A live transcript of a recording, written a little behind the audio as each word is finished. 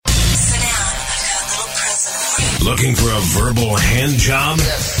Looking for a verbal hand job?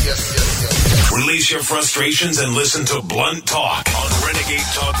 Yes. Release your frustrations and listen to Blunt Talk on Renegade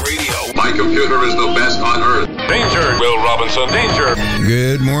Talk Radio. My computer is the best on earth. Danger, Will Robinson, danger.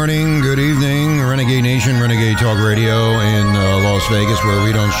 Good morning, good evening, Renegade Nation, Renegade Talk Radio in Las Vegas, where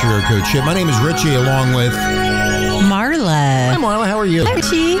we don't sugarcoat shit. My name is Richie, along with Marla. Hi, Marla. How are you? Hi,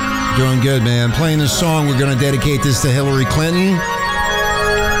 Richie. Doing good, man. Playing this song, we're going to dedicate this to Hillary Clinton,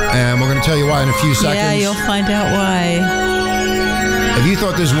 and we're going to tell you why in a few seconds. Yeah, you'll find out why. If you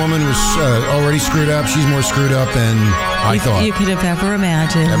thought this woman was already screwed up, she's more screwed up than I thought. You could have ever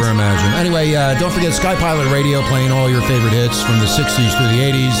imagined. Anyway, don't forget Sky Pilot Radio, playing all your favorite hits from the 60s through the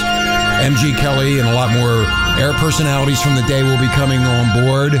 80s. MG Kelly and a lot more air personalities from the day will be coming on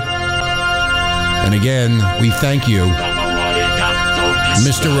board. And again, we thank you,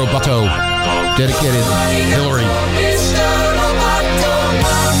 Mr. Roboto, dedicated Hillary.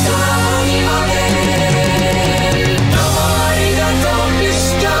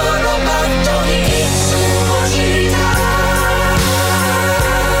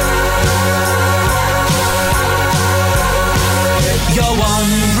 You're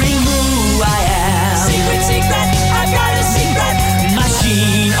wondering who I am. Secret, secret, I've got a secret.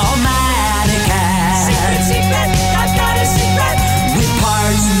 Machine or mannequin. Secret, secret, I've got a secret. With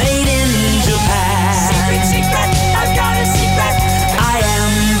parts made in Japan. Secret, secret, I've got a secret. I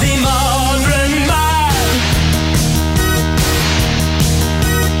am the modern man.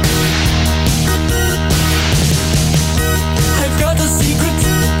 I've got a secret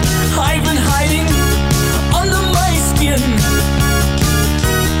I've been hiding under my skin.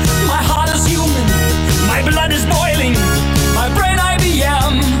 My heart is human, my blood is boiling, my brain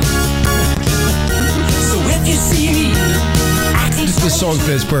IBM. So if you see me acting This song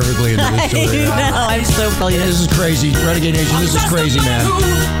fits perfectly into this story. I'm so brilliant. This is crazy. Renegade Nation, this is crazy, man.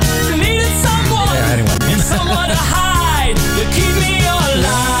 You needed someone, Yeah, anyway. and someone to hide. You keep me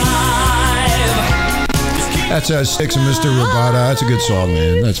alive. That's Sticks and Mr. Roboto. That's a good song,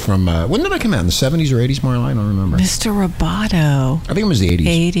 man. That's from, when did I come out? In the 70s or 80s, Marla? I don't remember. Mr. Roboto. I think it was the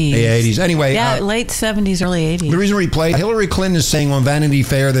 80s. 80s. Yeah, 80s. Anyway. Yeah, late 70s, early 80s. The reason we played, Hillary Clinton is saying on Vanity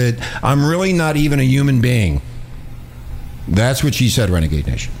Fair that I'm really not even a human being. That's what she said, Renegade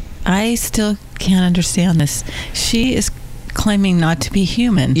Nation. I still can't understand this. She is claiming not to be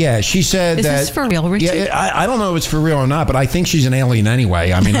human. Yeah, she said Is that. this for real, Richie? Yeah, I don't know if it's for real or not, but I think she's an alien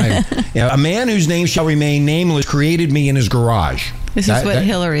anyway. I mean, a man whose name shall remain nameless created me in his garage. This is what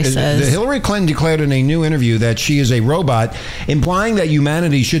Hillary says. Hillary Clinton declared in a new interview that she is a robot, implying that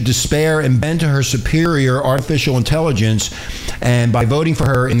humanity should despair and bend to her superior artificial intelligence, and by voting for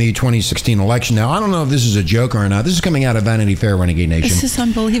her in the 2016 election. Now, I don't know if this is a joke or not. This is coming out of Vanity Fair, Renegade Nation. This is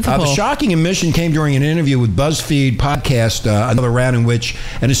unbelievable. The shocking admission came during an interview with BuzzFeed podcast, another round in which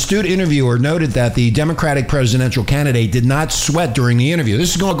an astute interviewer noted that the Democratic presidential candidate did not sweat during the interview.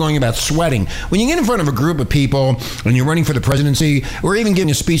 This is going about sweating. When you get in front of a group of people and you're running for the presidency, or even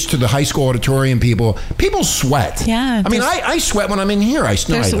giving a speech to the high school auditorium, people sweat. Yeah. I mean, I sweat when I'm in here. I got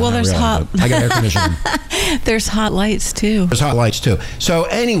air conditioning. There's hot lights, too. There's hot lights, too. So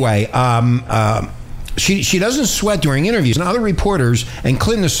anyway, she doesn't sweat during interviews. And other reporters and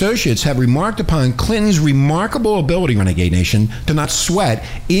Clinton associates have remarked upon Clinton's remarkable ability, Renegade Nation, to not sweat,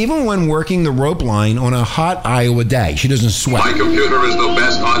 even when working the rope line on a hot Iowa day. She doesn't sweat. My computer is the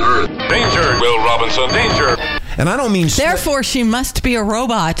best on earth. Danger, Will Robinson, danger. And I don't mean sweat. Therefore, she must be a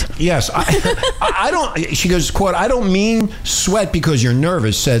robot. Yes. I don't, she goes, quote, I don't mean sweat because you're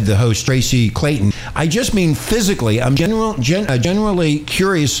nervous, said the host, Tracy Clayton. I just mean physically. I'm generally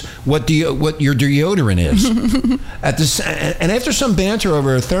curious what your deodorant is. And after some banter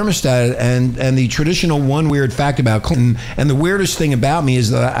over a thermostat and the traditional one weird fact about Clinton, and the weirdest thing about me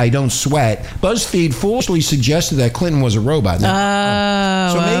is that I don't sweat, BuzzFeed foolishly suggested that Clinton was a robot.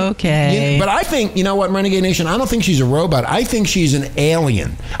 Okay. But I think, you know what, Renegade Nation, I don't think she's a robot. I think she's an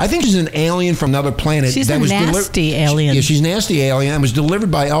alien. I think she's an alien from another planet. She's a nasty alien. Yeah, she's a nasty alien and was delivered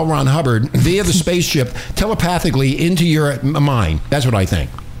by L. Ron Hubbard via the spaceship telepathically into your mind. That's what I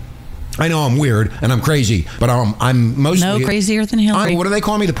think. I know I'm weird and I'm crazy, but I'm mostly... No crazier than Hillary. What do they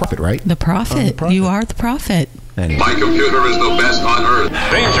call me? The prophet, right? The prophet. You are the prophet. Anyway. My computer is the best on earth.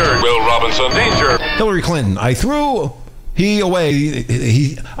 Danger, Will Robinson, danger. Hillary Clinton, I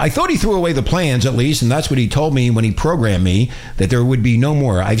thought he threw away the plans, at least, and that's what he told me when he programmed me, that there would be no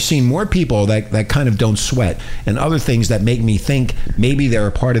more. I've seen more people that kind of don't sweat, and other things that make me think maybe they're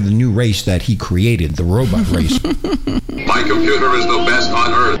a part of the new race that he created, the robot race. My computer is the best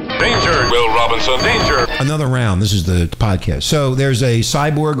on earth. Danger, Will Robinson, danger. Another round. This is the podcast. So there's a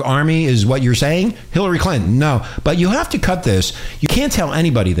cyborg army, is what you're saying? Hillary Clinton, no. But you have to cut this. You can't tell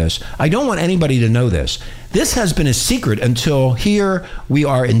anybody this. I don't want anybody to know this. This has been a secret until here we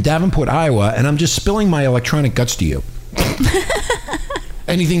are in Davenport, Iowa, and I'm just spilling my electronic guts to you.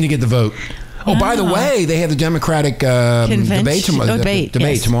 Anything to get the vote. Oh, by the way, they have the Democratic debate tomorrow.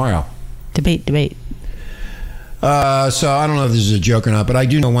 Yes. Tomorrow. Debate. So I don't know if this is a joke or not, but I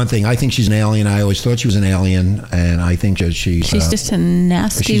do know one thing. I think she's an alien. I always thought she was an alien, and I think that she's just a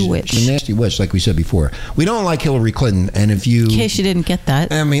nasty witch. She's a nasty witch, like we said before. We don't like Hillary Clinton, and if you... In case you didn't get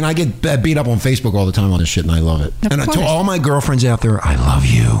that. I mean, I get beat up on Facebook all the time on this shit, and I love it. Of and course. to all my girlfriends out there, I love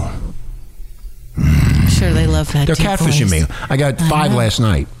you. I'm sure they love that. They're too, catfishing boys. me. I got 5 last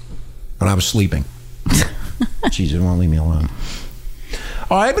night when I was sleeping. Jeez, it won't leave me alone.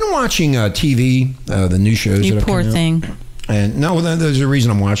 Oh, I've been watching TV, the new shows. You that poor are coming out. thing. And no, there's a reason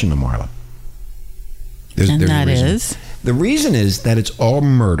I'm watching them, Marla. There's And a that reason. is? The reason is that it's all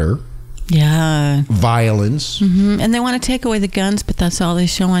murder, Yeah. violence. And they want to take away the guns, but that's all they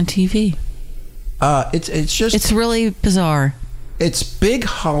show on TV. It's just It's really bizarre. it's big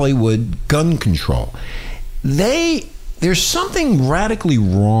Hollywood gun control. There's something radically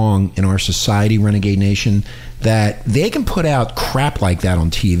wrong in our society, Renegade Nation, that they can put out crap like that on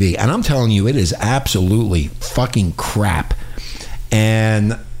TV. And I'm telling you, it is absolutely fucking crap.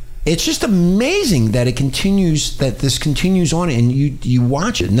 And it's just amazing that this continues on, and you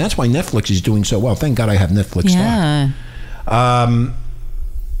watch it. And that's why Netflix is doing so well. Thank God I have Netflix stock. Yeah.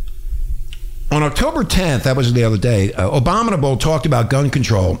 On October 10th, that was the other day, Abominable talked about gun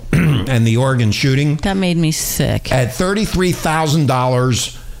control and the Oregon shooting That made me sick. at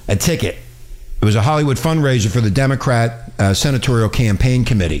 $33,000 a ticket. It was a Hollywood fundraiser for the Democrat Senatorial Campaign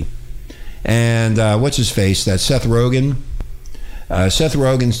Committee. And what's his face? That's Seth Rogen. Seth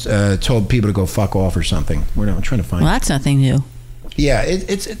Rogen told people to go fuck off or something. I'm trying to find Well, that's nothing new. Yeah,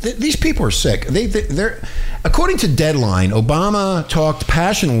 these people are sick. They're according to Deadline, Obama talked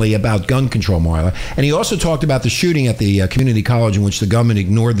passionately about gun control, Marla, and he also talked about the shooting at the community college in which the government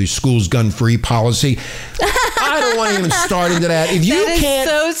ignored the school's gun-free policy. I don't want to even start into that. If you That is can't,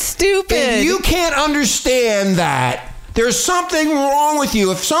 so stupid. if you can't understand that. There's something wrong with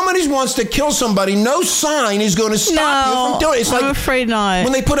you. If somebody wants to kill somebody, no sign is going to stop you from doing it. It's I'm like afraid not.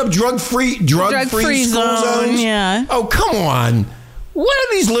 when they put up drug-free Drug-free school zone, zones. yeah. Oh, come on. What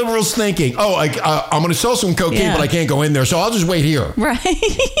are these liberals thinking? Oh, I'm going to sell some cocaine, Yeah. but I can't go in there, so I'll just wait here. Right.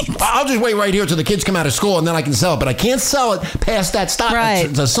 I'll just wait right here till the kids come out of school, and then I can sell it. But I can't sell it past that stop. Right.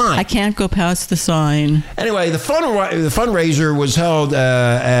 It's a sign. I can't go past the sign. Anyway, the fundraiser was held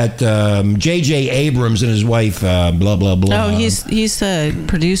at J.J. Abrams and his wife, blah, blah, blah. Oh, he's a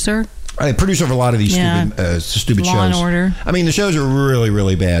producer. Producer of a lot of these Yeah. stupid Law shows. and Order. I mean, the shows are really,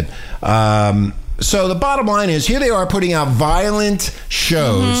 really bad. So the bottom line is, here they are putting out violent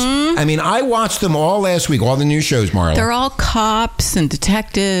shows. I mean, I watched them all last week, all the new shows, Marla. They're all cops and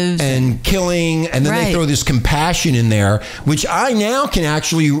detectives. And killing, and then they Right. throw this compassion in there, which I now can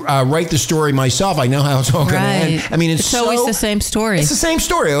actually write the story myself. I know how it's all going to end. I mean, it's always the same story. It's the same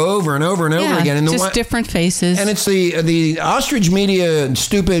story over and over and over Yeah, again. And just different faces. And it's the ostrich media,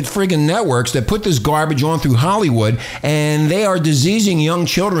 stupid friggin' networks that put this garbage on through Hollywood, and they are diseasing young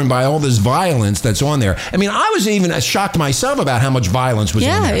children by all this violence that's on there. I mean, I was even shocked myself about how much violence was on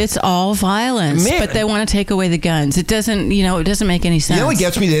yeah, there. it's all violence, Man. but they want to take away the guns. It doesn't make any sense. You know what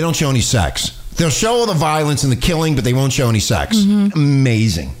gets me? They don't show any sex. They'll show all the violence and the killing, but they won't show any sex. Mm-hmm.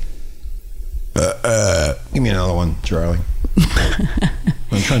 Amazing. Give me another one, Charlie.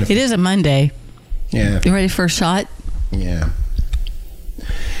 I'm trying to. It is a Monday. Yeah. You ready for a shot? Yeah.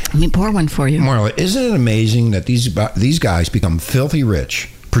 Let me pour one for you. Marla, isn't it amazing that these guys become filthy rich,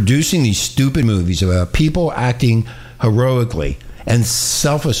 producing these stupid movies about people acting heroically and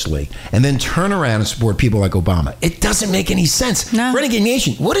selflessly, and then turn around and support people like Obama? It doesn't make any sense. No. Renegade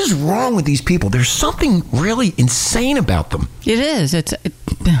Nation, what is wrong with these people? There's something really insane about them. It is.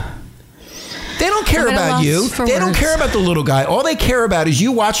 They don't care I'm at a about loss you. for They don't words. care about the little guy. All they care about is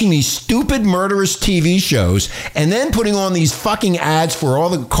you watching these stupid murderous TV shows and then putting on these fucking ads for all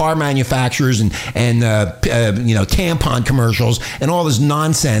the car manufacturers and tampon commercials and all this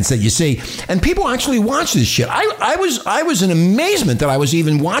nonsense that you see. And people actually watch this shit. I was in amazement that I was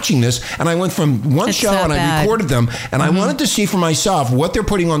even watching this, and I went from one It's show so and I bad. recorded them, and I wanted to see for myself what they're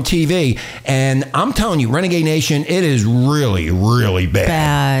putting on TV. And I'm telling you, Renegade Nation, it is really, really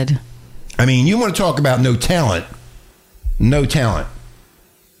Bad. I mean, you want to talk about no talent. No talent.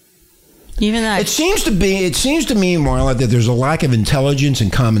 Even that. It seems to me, Marla, that there's a lack of intelligence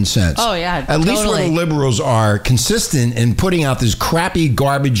and common sense. Oh, yeah, At least where totally. the liberals are consistent in putting out this crappy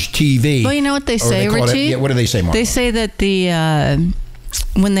garbage TV. Well, you know what they Or say, call it- Richie? yeah, what do they say, Marla? They say that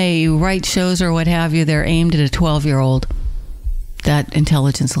when they write shows or what have you, they're aimed at a 12-year-old. That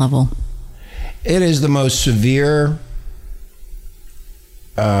intelligence level. It is the most severe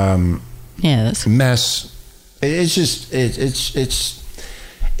Yes. mess. It's just it's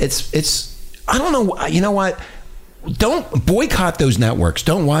I don't know. You know what? Don't boycott those networks.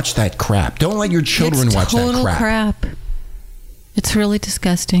 Don't watch that crap. Don't let your children It's watch that total crap. It's really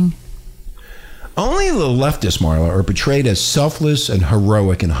disgusting. Only the leftists, Marla, are portrayed as selfless and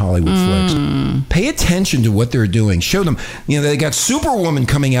heroic in Hollywood flicks. Pay attention to what they're doing. Show them. They got Superwoman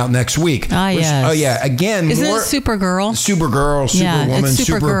coming out next week. Yes. Oh, yeah. Again, Isn't more it Supergirl? Supergirl, Yeah, Superwoman, it's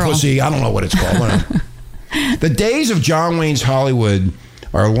Super Supergirl. Pussy. I don't know what it's called. The days of John Wayne's Hollywood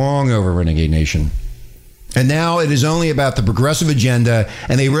are long over, Renegade Nation. And now it is only about the progressive agenda,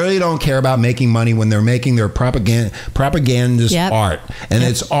 and they really don't care about making money when they're making their propagandist art. And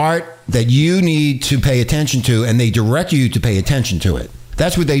it's art that you need to pay attention to, and they direct you to pay attention to it.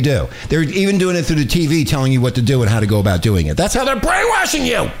 That's what they do. They're even doing it through the TV, telling you what to do and how to go about doing it. That's how they're brainwashing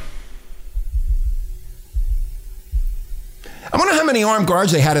you. I wonder how many armed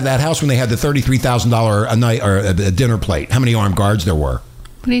guards they had at that house when they had the $33,000 a night or a dinner plate. How many armed guards there were?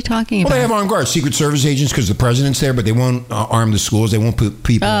 What are you talking about? Well, they have armed guards, Secret Service agents, because the president's there, but they won't arm the schools. They won't put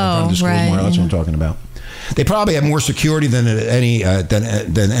people in front of the schools. right. That's what I'm talking about. They probably have more security than any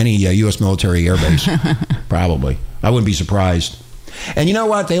U.S. military air base. Probably. I wouldn't be surprised. And you know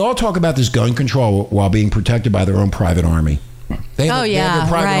what? They all talk about this gun control while being protected by their own private army. They have their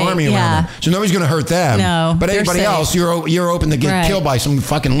private army around them. So nobody's going to hurt them. No, but everybody safe. else, you're open to get killed by some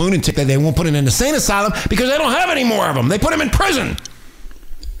fucking lunatic that they won't put in an insane asylum because they don't have any more of them. They put them in prison.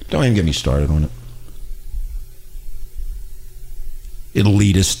 Don't even get me started on it.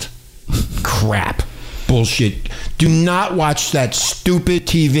 Elitist crap. Bullshit. Do not watch that stupid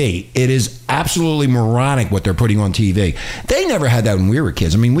TV. It is absolutely moronic what they're putting on TV. They never had that when we were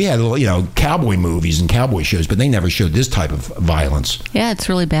kids. I mean, we had, cowboy movies and cowboy shows, but they never showed this type of violence. Yeah, it's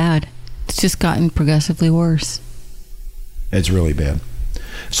really bad. It's just gotten progressively worse. It's really bad.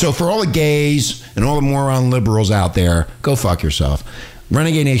 So for all the gays and all the moron liberals out there, go fuck yourself.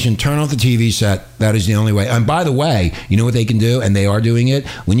 Renegade Nation, turn off the TV set. That is the only way. And by the way, you know what they can do? And they are doing it.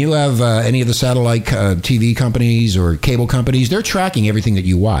 When you have any of the satellite TV companies or cable companies, they're tracking everything that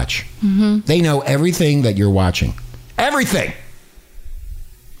you watch. Mm-hmm. They know everything that you're watching. Everything.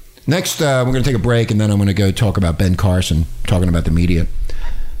 Next, we're going to take a break, and then I'm going to go talk about Ben Carson, talking about the media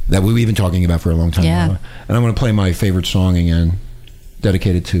that we've been talking about for a long time. Yeah. And I'm going to play my favorite song again,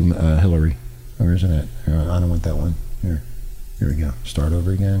 dedicated to Hillary. Or isn't it? I don't want that one. Here we go. Start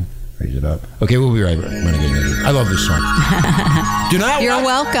over again. Raise it up. Okay, we'll be right back. I love this song. You're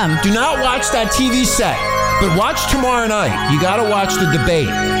welcome. Do not watch that TV set, but watch tomorrow night. You got to watch the debate.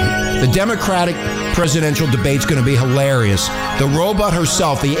 The Democratic presidential debate's going to be hilarious. The robot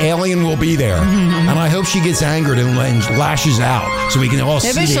herself, the alien, will be there. And I hope she gets angered and lashes out so we can all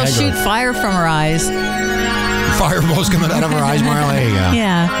see the Maybe she'll anger. shoot fire from her eyes. Fireballs coming out of her eyes, Marla. There you go.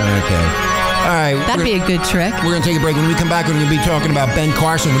 Yeah. Okay. All right. That'd be a good trick. We're going to take a break. When we come back, we're going to be talking about Ben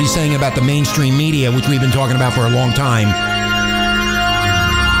Carson, what he's saying about the mainstream media, which we've been talking about for a long time.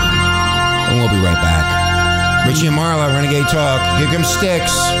 And we'll be right back. Richie and Marla, Renegade Talk. Here comes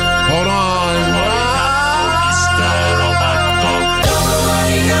Styx. Hold on.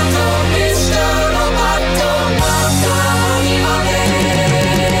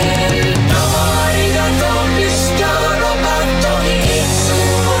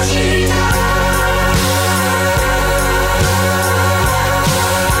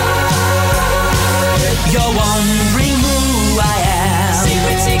 You're wondering who I am.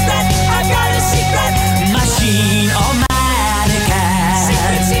 Secret, secret, I've got a secret. Machine-O-Matic.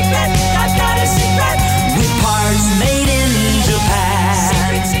 Secret, secret, I've got a secret. With parts made in Japan.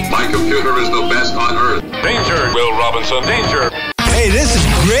 Secret, secret. My computer is the best on earth. Danger, Will Robinson, danger. Hey, this is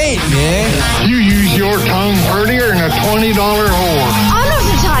great, man. You use your tongue prettier than a $20 whore. I'm not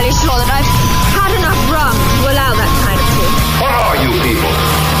entirely sure that I've had enough rum to allow that kind of thing. What are you people?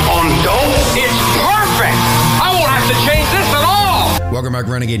 On dope? It's perfect! I won't have to change this at all! Welcome back,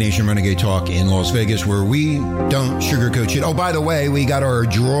 Renegade Nation, Renegade Talk in Las Vegas, where we don't sugarcoat shit. Oh, by the way, we got our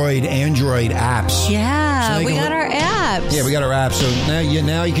Android apps. Yeah, So we got our apps. Yeah, we got our apps. So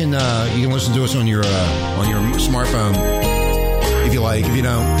now you can listen to us on your smartphone if you like. If you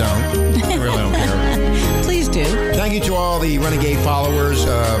don't. I really don't care. Please do. Thank you to all the Renegade followers.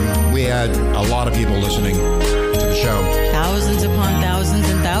 We had a lot of people listening to the show. Thousands upon thousands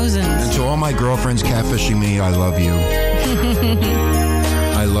and thousands. And to all my girlfriends catfishing me, I love you.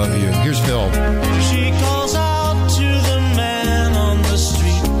 I love you. Here's Phil. She calls out to the man on the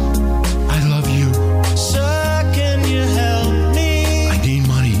street. I love you. Sir, can you help me? I need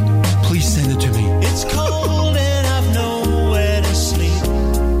money. Please send it to me. It's cold and I've nowhere to sleep.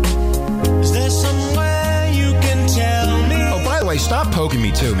 Is there way, stop poking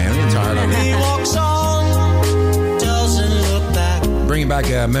me too, man. I'm getting tired of it. He walks on, doesn't look back. Bringing back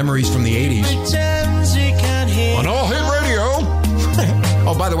memories from the 80s. Pretends he can't hear. On All Hit Radio.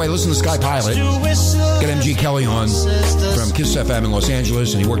 Oh, by the way, listen to Sky Pilot. Get MG Kelly on from Kiss FM in Los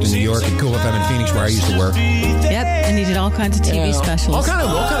Angeles, and he worked in New York at Cool FM in Phoenix, where I used to work. Yep, and he did all kinds of TV specials. All kind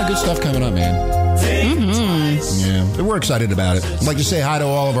of good stuff coming up, man. Yeah, we're excited about it. I'd like to say hi to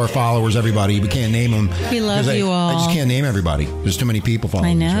all of our followers, everybody. We can't name them. We love you all. I just can't name everybody. There's too many people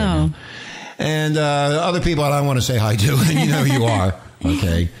following us right I know. now. And other people I don't want to say hi to, and you know who you are.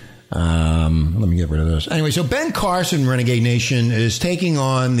 Okay. Let me get rid of this. Anyway, so Ben Carson, Renegade Nation, is taking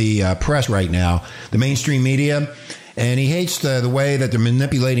on the press right now, the mainstream media, and he hates the way that they're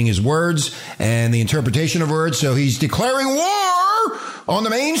manipulating his words and the interpretation of words, so he's declaring war on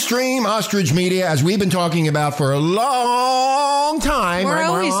the mainstream ostrich media, as we've been talking about for a long time. We're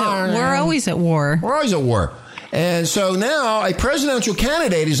always at war. We're always at war. And so now a presidential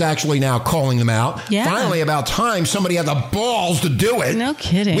candidate is actually now calling them out. Yeah. Finally, about time somebody had the balls to do it. No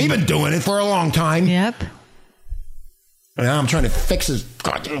kidding. We've been doing it for a long time. Yep. Now I'm trying to fix this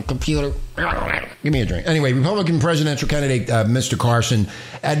goddamn computer. Give me a drink. Anyway, Republican presidential candidate Mr. Carson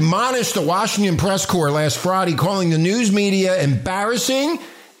admonished the Washington press corps last Friday, calling the news media embarrassing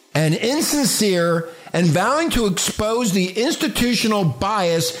and insincere, and vowing to expose the institutional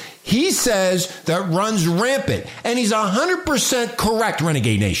bias he says that runs rampant. And he's 100% correct,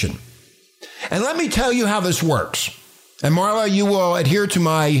 Renegade Nation. And let me tell you how this works. And Marla, you will adhere to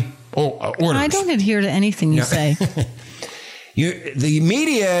my orders. I don't adhere to anything you say. The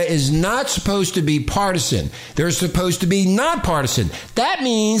media is not supposed to be partisan. They're supposed to be nonpartisan. That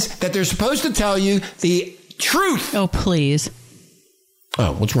means that they're supposed to tell you the truth. Oh, please.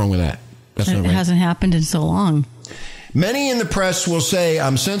 Oh, what's wrong with that? That's It not right. hasn't happened in so long. Many in the press will say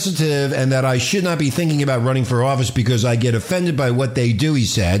I'm sensitive and that I should not be thinking about running for office because I get offended by what they do, he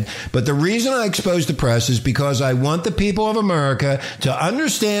said. But the reason I expose the press is because I want the people of America to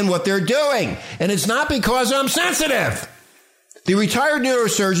understand what they're doing. And it's not because I'm sensitive. The retired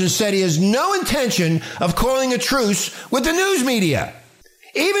neurosurgeon said he has no intention of calling a truce with the news media.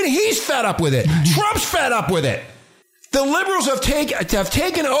 Even he's fed up with it. Trump's fed up with it. The liberals have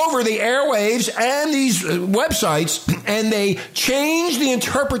taken over the airwaves and these websites, and they change the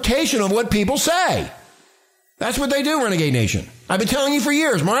interpretation of what people say. That's what they do, Renegade Nation. I've been telling you for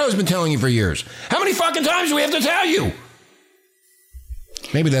years. Marla's been telling you for years. How many fucking times do we have to tell you?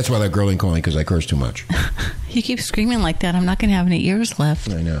 Maybe that's why that girl ain't calling, because I curse too much. You keep screaming like that, I'm not going to have any ears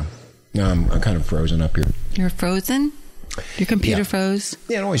left. I know. No, I'm kind of frozen up here. You're frozen? Your computer froze?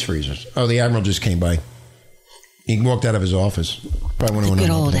 Yeah, it always freezes. Oh, the Admiral just came by. He walked out of his office. Probably went Good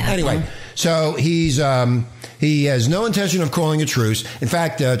old Admiral. Anyway, so he has no intention of calling a truce. In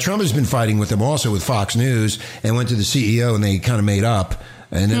fact, Trump has been fighting with him also with Fox News, and went to the CEO, and they kind of made up.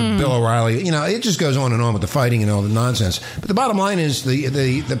 And then Bill O'Reilly, it just goes on and on with the fighting and all the nonsense. But the bottom line is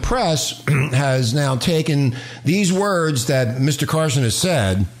the press has now taken these words that Mr. Carson has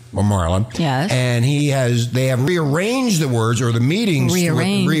said, or Marla. Yes. And they have rearranged the words, or the meetings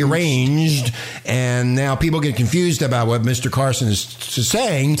rearranged, and now people get confused about what Mr. Carson is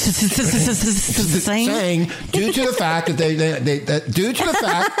saying. saying due to the fact that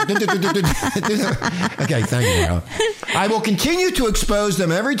okay, thank you, Marla. I will continue to expose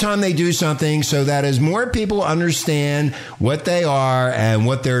them every time they do something, so that as more people understand what they are and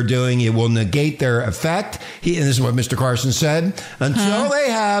what they're doing, it will negate their effect. And this is what Mr. Carson said. Until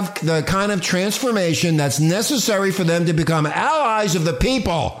they have the kind of transformation that's necessary for them to become allies of the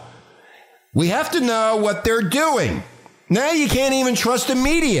people, we have to know what they're doing. Now you can't even trust the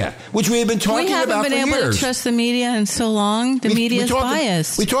media, which we have been talking about for years. We haven't been able to trust the media in so long. The media is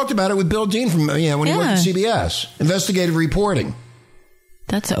biased. We talked about it with Bill Dean when he worked at CBS, investigative reporting.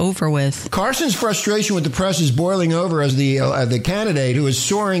 That's over with. Carson's frustration with the press is boiling over as the candidate who is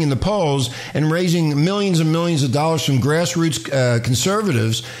soaring in the polls and raising millions and millions of dollars from grassroots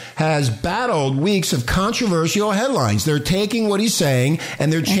conservatives has battled weeks of controversial headlines. They're taking what he's saying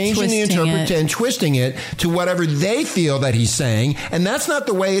and they're changing the interpretation and twisting it to whatever they feel that he's saying, and that's not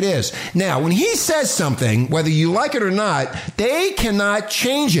the way it is. Now, when he says something, whether you like it or not, they cannot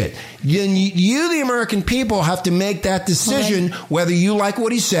change it. You, the American people, have to make that decision whether you like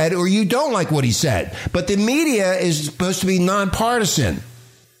what he said or you don't like what he said. But the media is supposed to be nonpartisan.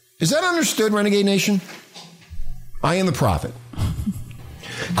 Is that understood, Renegade Nation? I am the prophet.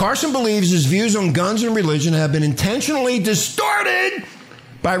 Carson believes his views on guns and religion have been intentionally distorted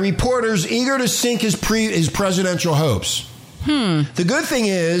by reporters eager to sink his presidential hopes. The good thing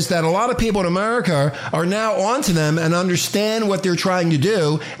is that a lot of people in America are now onto them and understand what they're trying to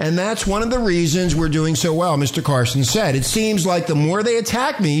do, and that's one of the reasons we're doing so well, Mr. Carson said. It seems like the more they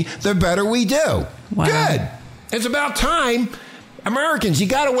attack me, the better we do. Wow. Good. It's about time. Americans, you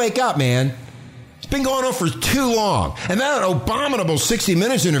got to wake up, man. It's been going on for too long. And that abominable 60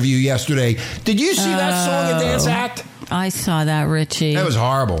 Minutes interview yesterday. Did you see that song and dance act? I saw that, Richie. That was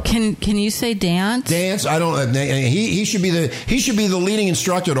horrible. Can you say dance? Dance? I don't. He should be the leading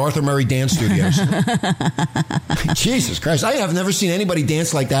instructor at Arthur Murray Dance Studios. Jesus Christ! I have never seen anybody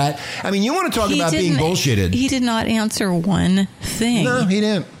dance like that. I mean, you want to talk about being bullshitted? He did not answer one thing. No, he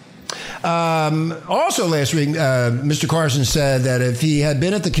didn't. Also last week, Mr. Carson said that if he had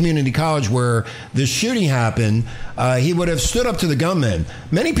been at the community college where the shooting happened, he would have stood up to the gunmen.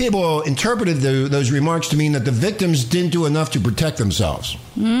 Many people interpreted those remarks to mean that the victims didn't do enough to protect themselves.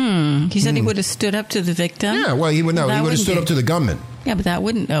 He said he would have stood up to the victim? Yeah, well, he would know. He would have stood up to the gunmen. Yeah, but that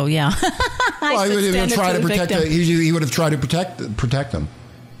wouldn't. Oh, yeah. Well, he would have tried to protect. He would have tried to protect them.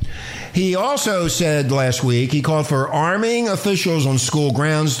 He also said last week he called for arming officials on school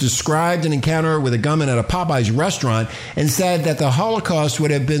grounds, described an encounter with a gunman at a Popeyes restaurant, and said that the Holocaust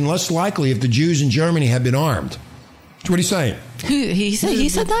would have been less likely if the Jews in Germany had been armed. That's what he's saying. He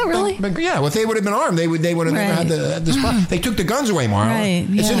said that, really? But yeah, well, if they would have been armed, they would have never had this problem. They took the guns away, Marla. Right,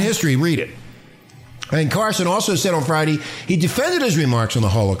 It's in history. Read it. And Carson also said on Friday he defended his remarks on the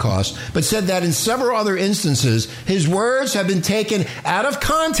Holocaust, but said that in several other instances, his words have been taken out of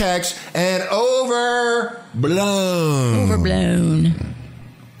context and overblown.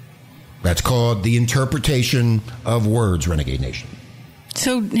 That's called the interpretation of words, Renegade Nation.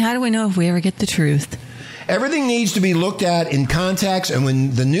 So how do we know if we ever get the truth? Everything needs to be looked at in context, and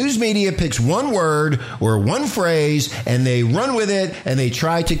when the news media picks one word or one phrase and they run with it and they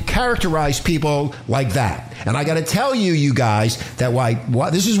try to characterize people like that. And I got to tell you guys, that why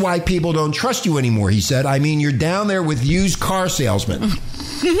this is why people don't trust you anymore, he said. I mean, you're down there with used car salesmen.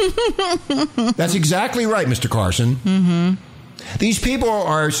 That's exactly right, Mr. Carson. Mm-hmm. These people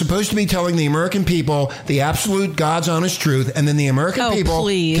are supposed to be telling the American people the absolute God's honest truth, and then the American people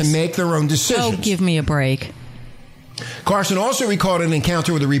can make their own decisions. Oh, give me a break. Carson also recalled an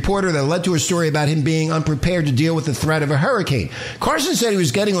encounter with a reporter that led to a story about him being unprepared to deal with the threat of a hurricane. Carson said he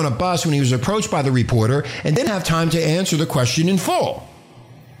was getting on a bus when he was approached by the reporter and didn't have time to answer the question in full.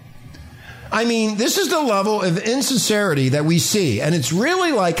 I mean, this is the level of insincerity that we see, and it's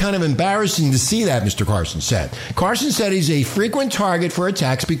really kind of embarrassing to see that, Mr. Carson said. Carson said he's a frequent target for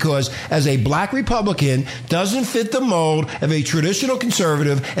attacks because, as a black Republican, doesn't fit the mold of a traditional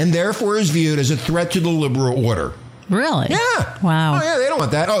conservative and therefore is viewed as a threat to the liberal order. Really? Yeah. Wow. Oh, yeah, they don't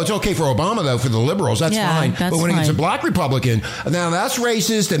want that. Oh, it's okay for Obama, though, for the liberals. That's fine. But when it's a black Republican, now that's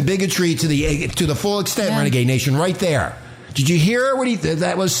racist and bigotry to the full extent, Renegade Nation, right there. Did you hear what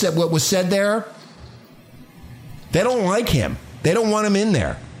was said there? They don't like him. They don't want him in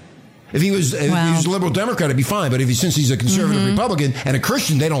there. If he was a liberal Democrat, it'd be fine. But since he's a conservative Republican and a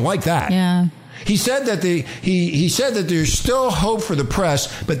Christian, they don't like that. Yeah. He said that he said that there's still hope for the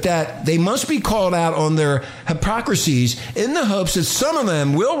press, but that they must be called out on their hypocrisies in the hopes that some of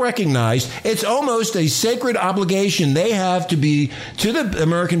them will recognize it's almost a sacred obligation they have to be to the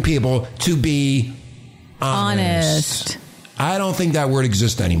American people to be honest. I don't think that word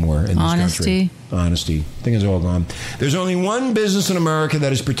exists anymore in this country. Honesty. I think it's all gone. There's only one business in America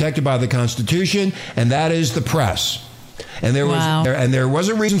that is protected by the Constitution, and that is the press. And there was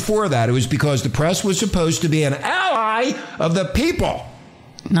a reason for that. It was because the press was supposed to be an ally of the people.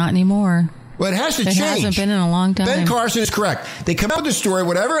 Not anymore. Well, it has to change. It hasn't been in a long time. Ben Carson is correct. They come out with the story.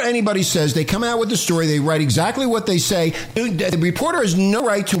 Whatever anybody says, they come out with the story. They write exactly what they say. The reporter has no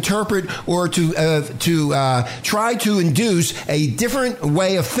right to interpret or to try to induce a different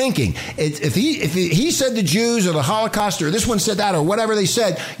way of thinking. If he said the Jews or the Holocaust or this one said that or whatever they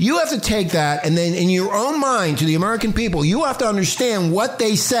said, you have to take that and then in your own mind to the American people, you have to understand what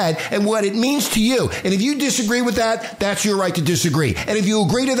they said and what it means to you. And if you disagree with that, that's your right to disagree. And if you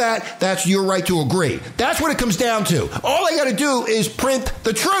agree to that, that's your right to agree. That's what it comes down to. All they got to do is print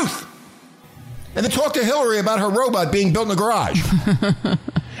the truth. And then talk to Hillary about her robot being built in the garage.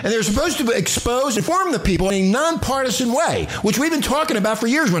 And they're supposed to expose and inform the people in a nonpartisan way, which we've been talking about for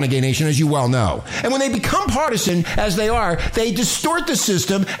years, Renegade Nation, as you well know. And when they become partisan, as they are, they distort the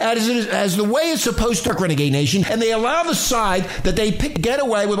system as the way it's supposed to work, Renegade Nation, and they allow the side that they pick to get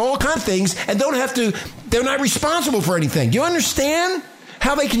away with all kinds of things and they're not responsible for anything. Do you understand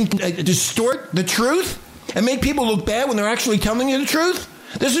how they can distort the truth and make people look bad when they're actually telling you the truth?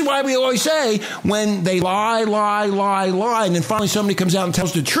 This is why we always say when they lie, and then finally somebody comes out and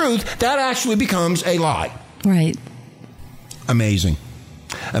tells the truth, that actually becomes a lie. Right. amazing.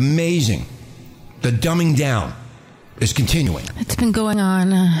 Amazing. The dumbing down is continuing. It's been going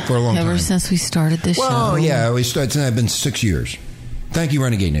on for a long time. Ever since we started this show. Well, yeah, it's been 6 years. Thank you,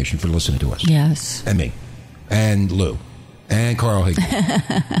 Renegade Nation, for listening to us. Yes. And me. And Lou. And Carl Higbee.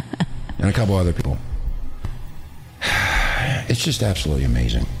 And a couple other people. It's just absolutely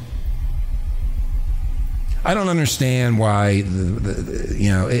amazing. I don't understand why,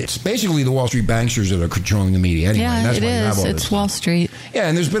 it's basically the Wall Street banksters that are controlling the media anyway. Yeah, that's it why you have is. all It's this Wall stuff. Street. Yeah,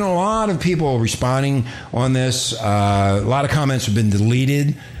 and there's been a lot of people responding on this. A lot of comments have been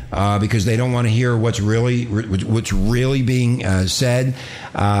deleted because they don't want to hear what's really being said.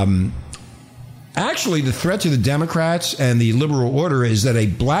 Actually, the threat to the Democrats and the liberal order is that a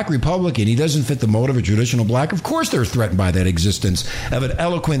black Republican, he doesn't fit the mold of a traditional black. Of course they're threatened by that existence of an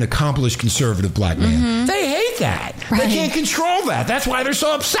eloquent, accomplished, conservative black man. Mm-hmm. They hate that. Right. They can't control that. That's why they're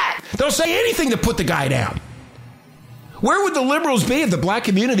so upset. They'll say anything to put the guy down. Where would the liberals be if the black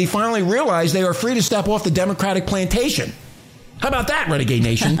community finally realized they are free to step off the Democratic plantation? How about that, Renegade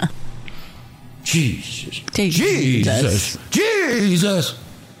Nation? Jesus.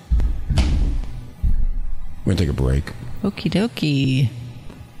 We're going to take a break. Okie dokie.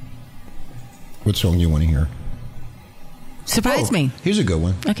 What song do you want to hear? Surprise me. Here's a good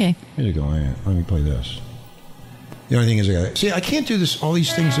one. Okay. Here's a good one. Yeah. Let me play this. The only thing is, I can't do this. All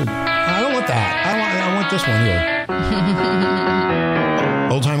these things. I don't want that. I want this one here.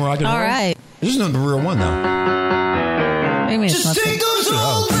 Old time rock and roll. All right. This is not the real one, though. Maybe it's not.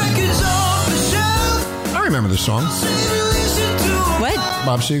 I remember this song. What?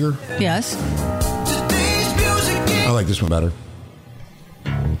 Bob Seger. Yes. I like this one better.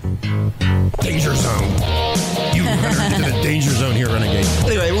 Danger Zone. You entered into the danger zone here, Renegade.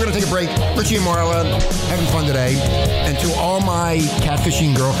 Anyway, we're going to take a break. Richie and Marla, having fun today. And to all my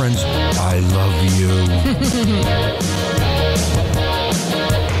catfishing girlfriends, I love you.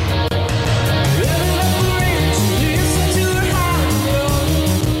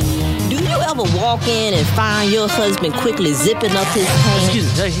 Do you ever walk in and find your husband quickly zipping up his pants?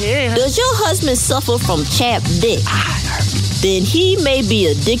 Does your husband suffer from chapped dick? Then he may be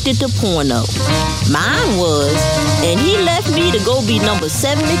addicted to porno. Mine was, and he left me to go be number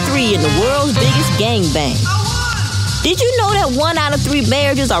 73 in the world's biggest gangbang. Did you know that 1 out of 3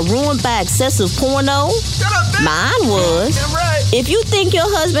 marriages are ruined by excessive porno? Mine was. If you think your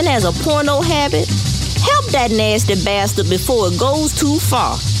husband has a porno habit, help that nasty bastard before it goes too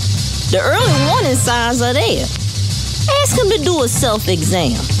far. The early warning signs are there. Ask him to do a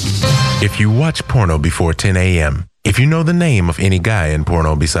self-exam. If you watch porno before 10 a.m., if you know the name of any guy in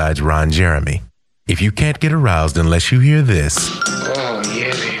porno besides Ron Jeremy, if you can't get aroused unless you hear this,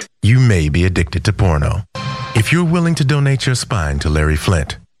 you may be addicted to porno. If you're willing to donate your spine to Larry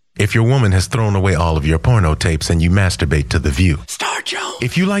Flint, if your woman has thrown away all of your porno tapes and you masturbate to The View, Star Jones.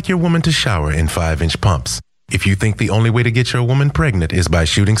 If you like your woman to shower in 5-inch pumps, if you think the only way to get your woman pregnant is by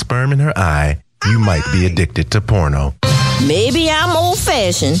shooting sperm in her eye, you might be addicted to porno. Maybe I'm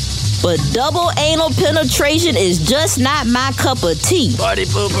old-fashioned, but double anal penetration is just not my cup of tea. Party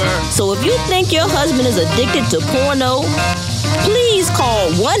pooper. So if you think your husband is addicted to porno, please call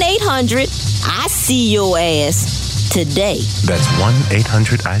 1-800-I-SEE-YOUR-ASS today. That's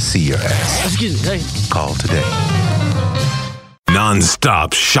 1-800-I-SEE-YOUR-ASS. Excuse me. Call today.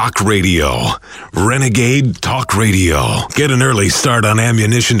 Non-stop shock radio. Renegade Talk Radio. Get an early start on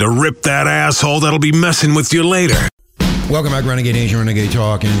ammunition to rip that asshole that'll be messing with you later. Welcome back, Renegade Nation, Renegade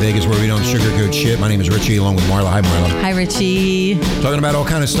Talk in Vegas, where we don't sugarcoat shit. My name is Richie, along with Marla. Hi, Marla. Hi, Richie. Talking about all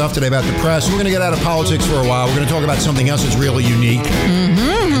kind of stuff today about the press. We're going to get out of politics for a while. We're going to talk about something else that's really unique.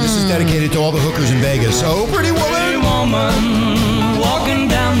 Mm-hmm. And this is dedicated to all the hookers in Vegas. Oh, pretty woman. Pretty woman, walking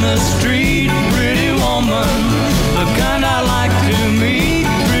down the street. Pretty woman, the kind I like to meet.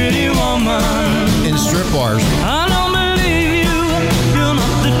 Pretty woman. In strip bars. I don't believe you. You're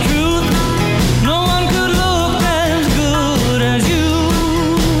not the truth. No one could look as good as you.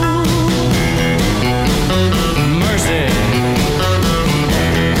 Mercy.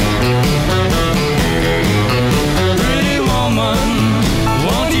 Pretty woman,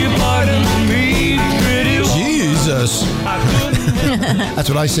 won't you pardon me? Pretty woman. Jesus. That's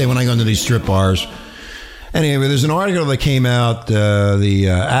what I say when I go into these strip bars. Anyway, there's an article that came out. The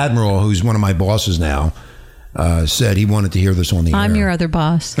Admiral, who's one of my bosses now, said he wanted to hear this on the air. I'm your other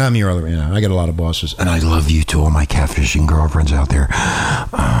boss. I'm your other, yeah. I got a lot of bosses. And I love you to all my catfishing girlfriends out there.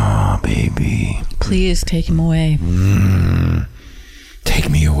 Ah, baby. Please take him away. Take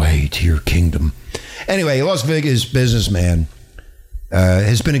me away to your kingdom. Anyway, a Las Vegas businessman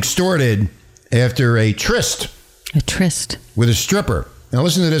has been extorted after a tryst. A tryst. With a stripper. Now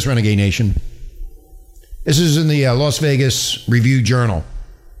listen to this, Renegade Nation. This is in the Las Vegas Review-Journal.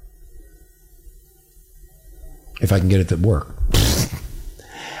 If I can get it to work.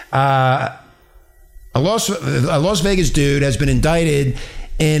 A Las Vegas dude has been indicted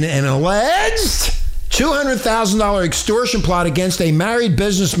in an alleged $200,000 extortion plot against a married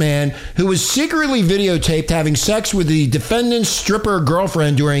businessman who was secretly videotaped having sex with the defendant's stripper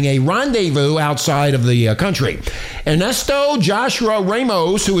girlfriend during a rendezvous outside of the country. Ernesto Joshua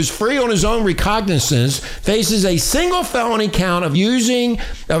Ramos, who is free on his own recognizance, faces a single felony count of use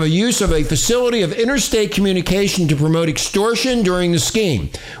of a facility of interstate communication to promote extortion during the scheme,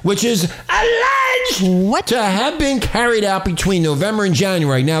 which is alleged to have been carried out between November and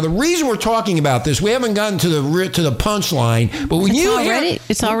January. Now, the reason we're talking about this, we haven't gotten to the punchline, but when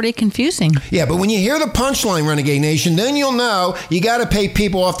it's already confusing. Yeah, but when you hear the punchline, Renegade Nation, then you'll know you got to pay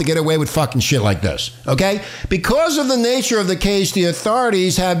people off to get away with fucking shit like this. Okay? Because of the nature of the case, the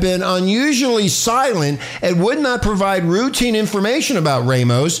authorities have been unusually silent and would not provide routine information about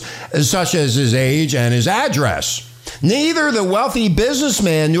Ramos, such as his age and his address. Neither the wealthy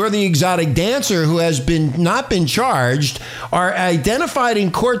businessman nor the exotic dancer who has not been charged are identified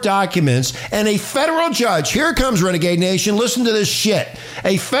in court documents, and a federal judge, here comes Renegade Nation, listen to this shit.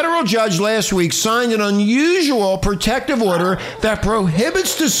 A federal judge last week signed an unusual protective order that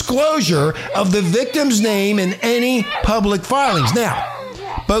prohibits disclosure of the victim's name in any public filings. Now,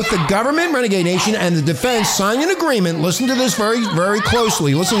 both the government, Renegade Nation, and the defense signed an agreement. Listen to this very, very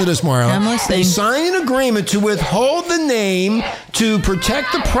closely. Listen to this, Mario. I'm listening. They signed an agreement to withhold the name to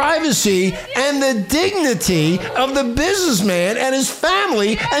protect the privacy and the dignity of the businessman and his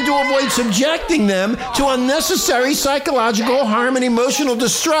family, and to avoid subjecting them to unnecessary psychological harm and emotional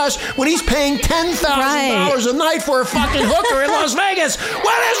distress when he's paying $10,000 a night for a fucking hooker in Las Vegas.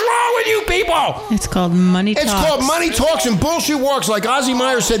 What is wrong with you people? It's called Money Talks. It's called Money Talks and Bullshit Walks, like Ozzie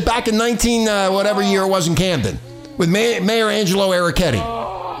Myers said back in whatever year it was in Camden with Mayor Angelo Ericetti.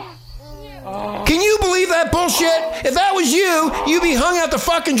 Can you believe that bullshit? If that was you, you'd be hung out to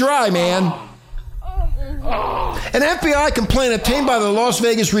fucking dry, man. An FBI complaint obtained by the Las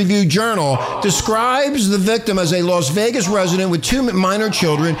Vegas Review-Journal describes the victim as a Las Vegas resident with 2 minor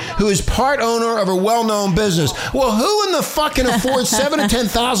children who is part owner of a well-known business. Well, who in the fuck can afford $7,000 to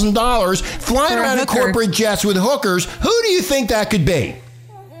 $10,000 flying around in corporate jets with hookers? Who do you think that could be?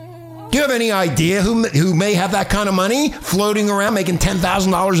 Do you have any idea who may have that kind of money floating around making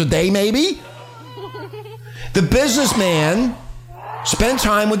 $10,000 a day maybe? The businessman spent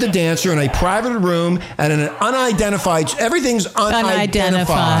time with the dancer in a private room at an everything's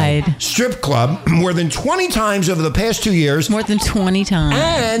unidentified strip club more than 20 times over the past 2 years. More than 20 times.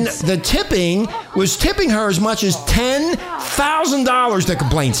 And the tipping her as much as $10,000, the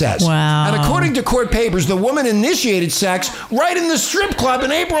complaint says. Wow. And according to court papers, the woman initiated sex right in the strip club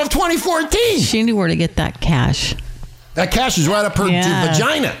in April of 2014. She knew where to get that cash. That cash is right up her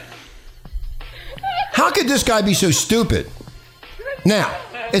vagina. How could this guy be so stupid? Now,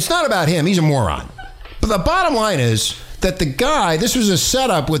 it's not about him. He's a moron. But the bottom line is that the guy, this was a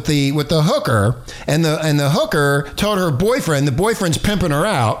setup with the hooker, and the hooker told her boyfriend, the boyfriend's pimping her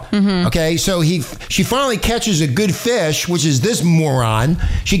out. Mm-hmm. Okay, so she finally catches a good fish, which is this moron.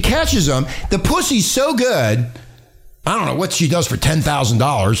 She catches him. The pussy's so good, I don't know what she does for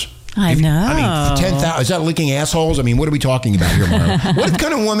 $10,000. I know. I mean, 10,000. Is that licking assholes? I mean, what are we talking about here, Mario? What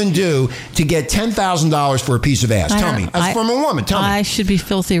can a woman do to get $10,000 for a piece of ass? Tell me. From a woman. Tell me. I should be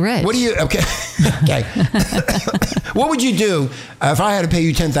filthy rich. What do you? Okay. Okay. What would you do if I had to pay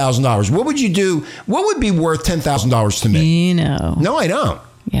you $10,000? What would you do? What would be worth $10,000 to me? You know. No, I don't.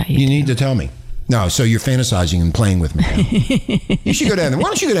 Yeah, you need to tell me. No, so you're fantasizing and playing with me now. You should go down there. Why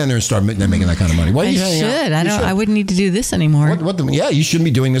don't you go down there and start making that kind of money? Why I should. I wouldn't need to do this anymore. Yeah, you shouldn't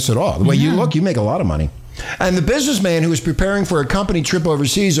be doing this at all. The way you look, you make a lot of money. And the businessman who was preparing for a company trip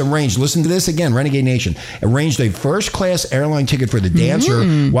overseas arranged, listen to this again, Renegade Nation, arranged a first-class airline ticket for the dancer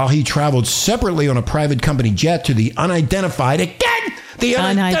while he traveled separately on a private company jet to the unidentified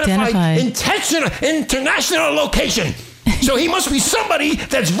international location. So he must be somebody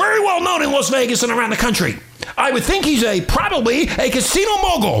that's very well known in Las Vegas and around the country. I would think he's probably a casino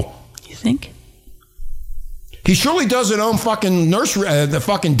mogul. You think? He surely doesn't own fucking nursery, the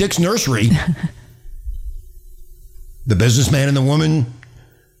fucking Dick's Nursery. The businessman and the woman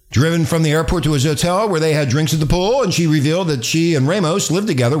driven from the airport to his hotel where they had drinks at the pool, and she revealed that she and Ramos lived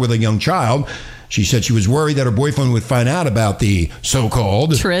together with a young child. She said she was worried that her boyfriend would find out about the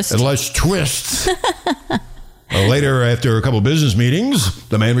so-called twists. Later, after a couple of business meetings,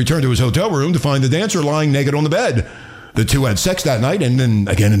 the man returned to his hotel room to find the dancer lying naked on the bed. The two had sex that night and then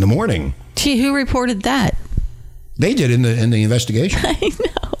again in the morning. Gee, who reported that? They did in the investigation. I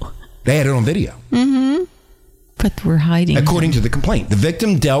know. They had it on video. Mm-hmm. But we're hiding. According to the complaint, the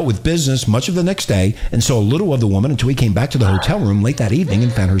victim dealt with business much of the next day and saw little of the woman until he came back to the hotel room late that evening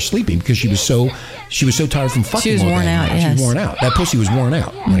and found her sleeping because she was so tired from fucking. She was worn out. Yes. She was worn out. That pussy was worn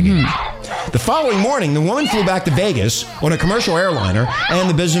out. Mm-hmm. The following morning, the woman flew back to Vegas on a commercial airliner, and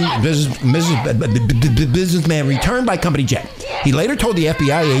the businessman returned by company jet. He later told the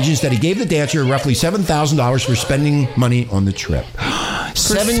FBI agents that he gave the dancer roughly $7,000 for spending money on the trip.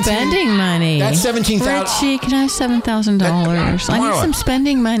 Spending money. That's $17,000. Richie, can I have $7,000? I need some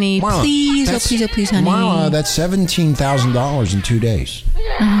spending money, please. Please, honey. Marla, that's $17,000 in 2 days.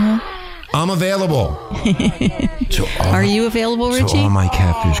 Uh-huh. I'm available. Are you available, Richie? To all my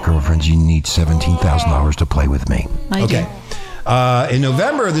catfish girlfriends, you need $17,000 to play with me. I do. In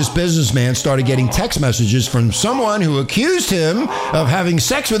November, this businessman started getting text messages from someone who accused him of having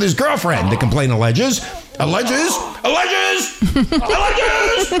sex with his girlfriend. The complaint alleges. Everything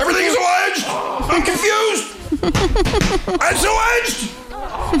is alleged. I'm confused. It's alleged.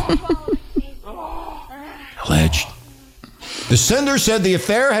 Alleged. The sender said the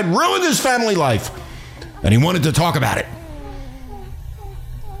affair had ruined his family life, and he wanted to talk about it.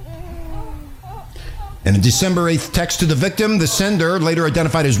 In a December 8th text to the victim, the sender, later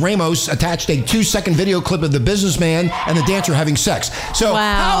identified as Ramos, attached a 2-second video clip of the businessman and the dancer having sex. So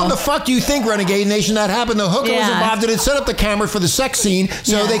how in the fuck do you think, Renegade Nation, that happened? The hooker was involved in it, set up the camera for the sex scene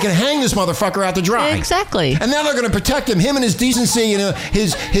so they can hang this motherfucker out to dry. Exactly. And now they're going to protect him and his decency and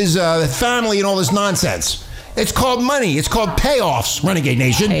his family and all this nonsense. It's called money. It's called payoffs, Renegade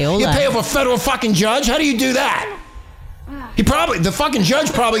Nation. You pay off a federal fucking judge? How do you do that? The fucking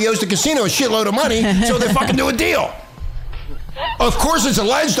judge probably owes the casino a shitload of money, so they fucking do a deal. Of course it's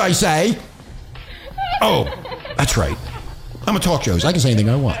alleged, I say. Oh, that's right. I'm a talk show. I can say anything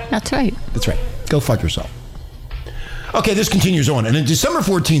I want. That's right. That's right. Go fuck yourself. Okay, this continues on. In a December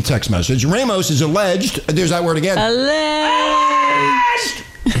 14th text message, Ramos is alleged, there's that word again. Alleged.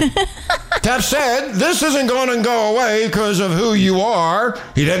 Tapp said, this isn't going to go away because of who you are.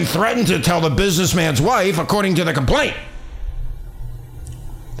 He then threatened to tell the businessman's wife, according to the complaint.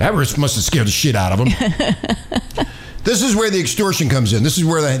 That must have scared the shit out of him. This is where the extortion comes in. This is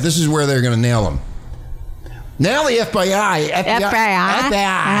where they're going to nail him. Now the FBI.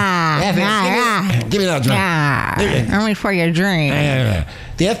 Give me that drink. Only for your drink.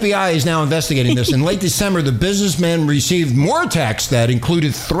 The FBI is now investigating this. In late December, the businessman received more texts that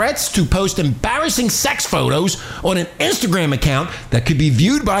included threats to post embarrassing sex photos on an Instagram account that could be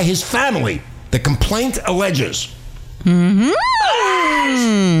viewed by his family. The complaint alleges. Mm-hmm.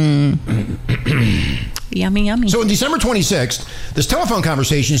 Yummy, yummy. So on December 26th, this telephone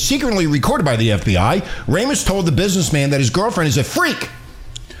conversation is secretly recorded by the FBI. Ramos told the businessman that his girlfriend is a freak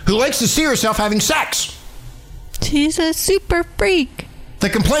who likes to see herself having sex. She's a super freak. The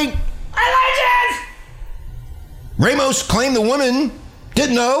complaint alleges. Ramos claimed the woman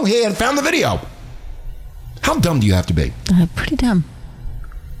didn't know he had found the video. How dumb do you have to be? Pretty dumb.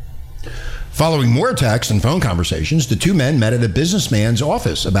 Following more texts and phone conversations, the two men met at a businessman's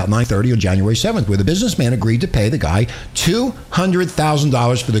office about 9:30 on January 7th, where the businessman agreed to pay the guy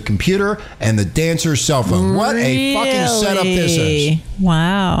 $200,000 for the computer and the dancer's cell phone. What a fucking setup this is.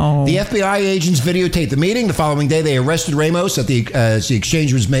 Wow. The FBI agents videotaped the meeting. The following day, they arrested Ramos as the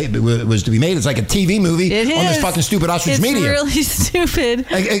exchange was to be made. It's like a TV movie on this fucking stupid Ostrich Media. It's really stupid.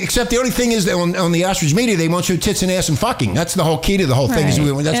 Except the only thing is that on the Ostrich Media, they want you tits and ass and fucking. That's the whole key to the whole thing. Right.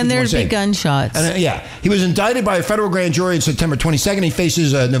 And there'd be gunshots. And, he was indicted by a federal grand jury on September 22nd. He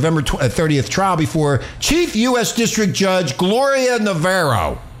faces a November 30th trial before Chief U.S. District Judge Gloria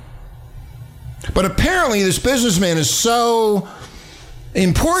Navarro. But apparently, this businessman is so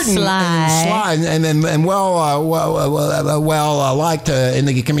important and well liked in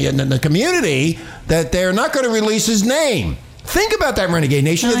the community that they're not going to release his name. Think about that, Renegade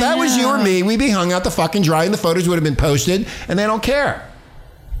Nation. If that was you or me, we'd be hung out the fucking dry and the photos would have been posted, and they don't care.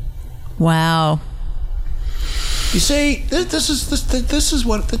 Wow. You see, this is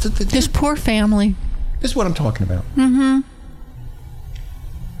what this poor family. This is what I'm talking about. Mm-hmm.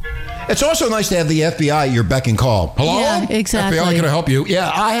 It's also nice to have the FBI at your beck and call. Hello? Yeah, exactly. FBI, can I help you?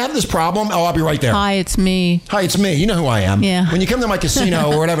 Yeah, I have this problem. Oh, I'll be right there. Hi, it's me. Hi, it's me. You know who I am. Yeah. When you come to my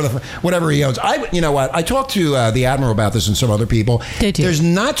casino or whatever he owns, you know what? I talked to the Admiral about this and some other people. Did you? There's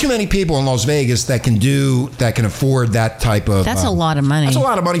not too many people in Las Vegas that can afford that type of. That's a lot of money. That's a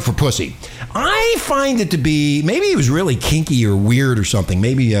lot of money for pussy. I find it to be, maybe it was really kinky or weird or something.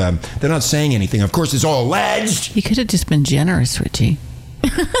 Maybe they're not saying anything. Of course, it's all alleged. You could have just been generous, Richie.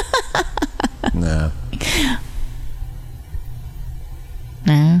 No.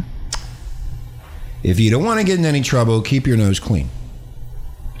 No. If you don't want to get in any trouble, keep your nose clean.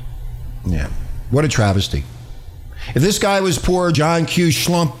 Yeah. What a travesty. If this guy was poor John Q.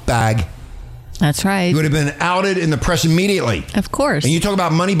 Schlumpbag, that's right, he would have been outed in the press immediately. Of course. And you talk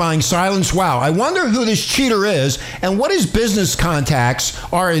about money buying silence. Wow. I wonder who this cheater is and what his business contacts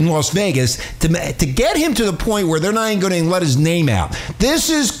are in Las Vegas to get him to the point where they're not even going to let his name out. This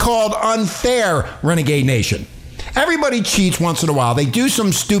is called unfair, Renegade Nation. Everybody cheats once in a while. They do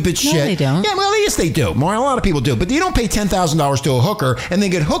some stupid shit. No, they don't. Yeah, well, yes, they do. More, a lot of people do. But you don't pay $10,000 to a hooker and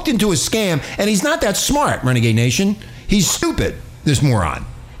then get hooked into a scam, and he's not that smart, Renegade Nation. He's stupid, this moron.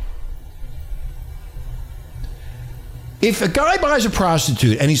 If a guy buys a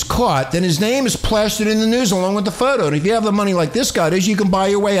prostitute and he's caught, then his name is plastered in the news along with the photo. And if you have the money like this guy does, you can buy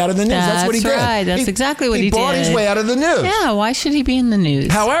your way out of the news. That's what he did. Right. That's exactly what he did. He bought his way out of the news. Yeah, why should he be in the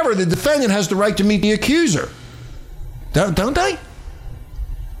news? However, the defendant has the right to meet the accuser. Don't they?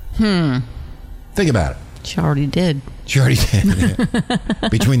 Think about it. She already did. Yeah.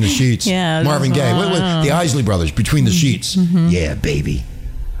 Between the sheets. Yeah. Marvin Gaye. The Isley Brothers, Between the Sheets. Mm-hmm. Yeah, baby.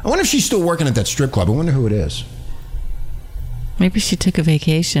 I wonder if she's still working at that strip club. I wonder who it is. Maybe she took a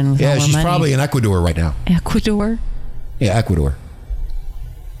vacation with all her she's money. Probably in Ecuador right now. Ecuador? Yeah, Ecuador.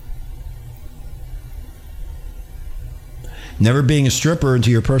 Never being a stripper into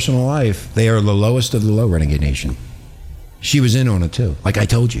your personal life, they are the lowest of the low, Renegade Nation. She was in on it too, like I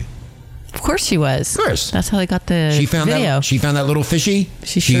told you. Of course she was. Of course. That's how they got the video. She found that little fishy.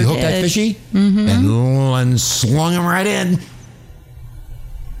 She sure hooked did. that fishy Mm-hmm. and slung him right in.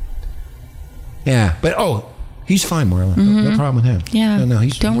 Yeah, but he's fine, Marla. Mm-hmm. No problem with him. Yeah. No,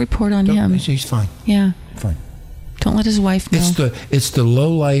 don't report on him. He's fine. Yeah. Fine. Don't let his wife know. It's the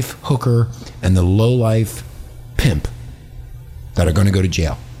low-life hooker and the low-life pimp that are going to go to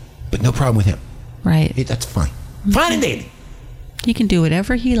jail. But no problem with him. Right. That's fine. Fine and dandy. He can do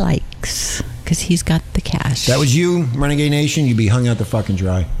whatever he likes because he's got the cash. That was you, Renegade Nation. You'd be hung out to fucking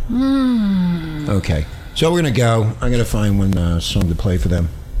dry. Okay. So we're going to go. I'm going to find one song to play for them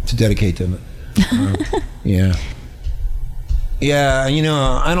to dedicate to them. Yeah. Yeah,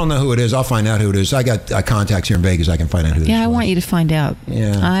 I don't know who it is. I'll find out who it is. I got contacts here in Vegas. I can find out who it is. Yeah, I want you to find out.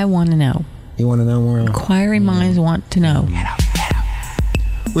 Yeah. I want to know. You want to know more? Inquiring minds want to know.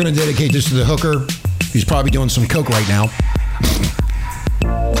 We're going to dedicate this to the hooker. He's probably doing some coke right now.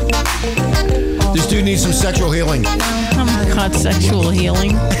 This dude needs some sexual healing. Oh my God, sexual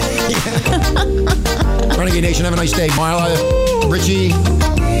healing. Renegade Nation, have a nice day. Marla, Richie.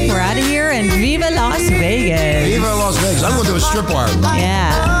 We're out of here and Viva Las Vegas. Viva Las Vegas. I'm going to a strip bar.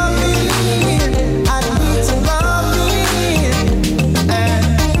 Yeah.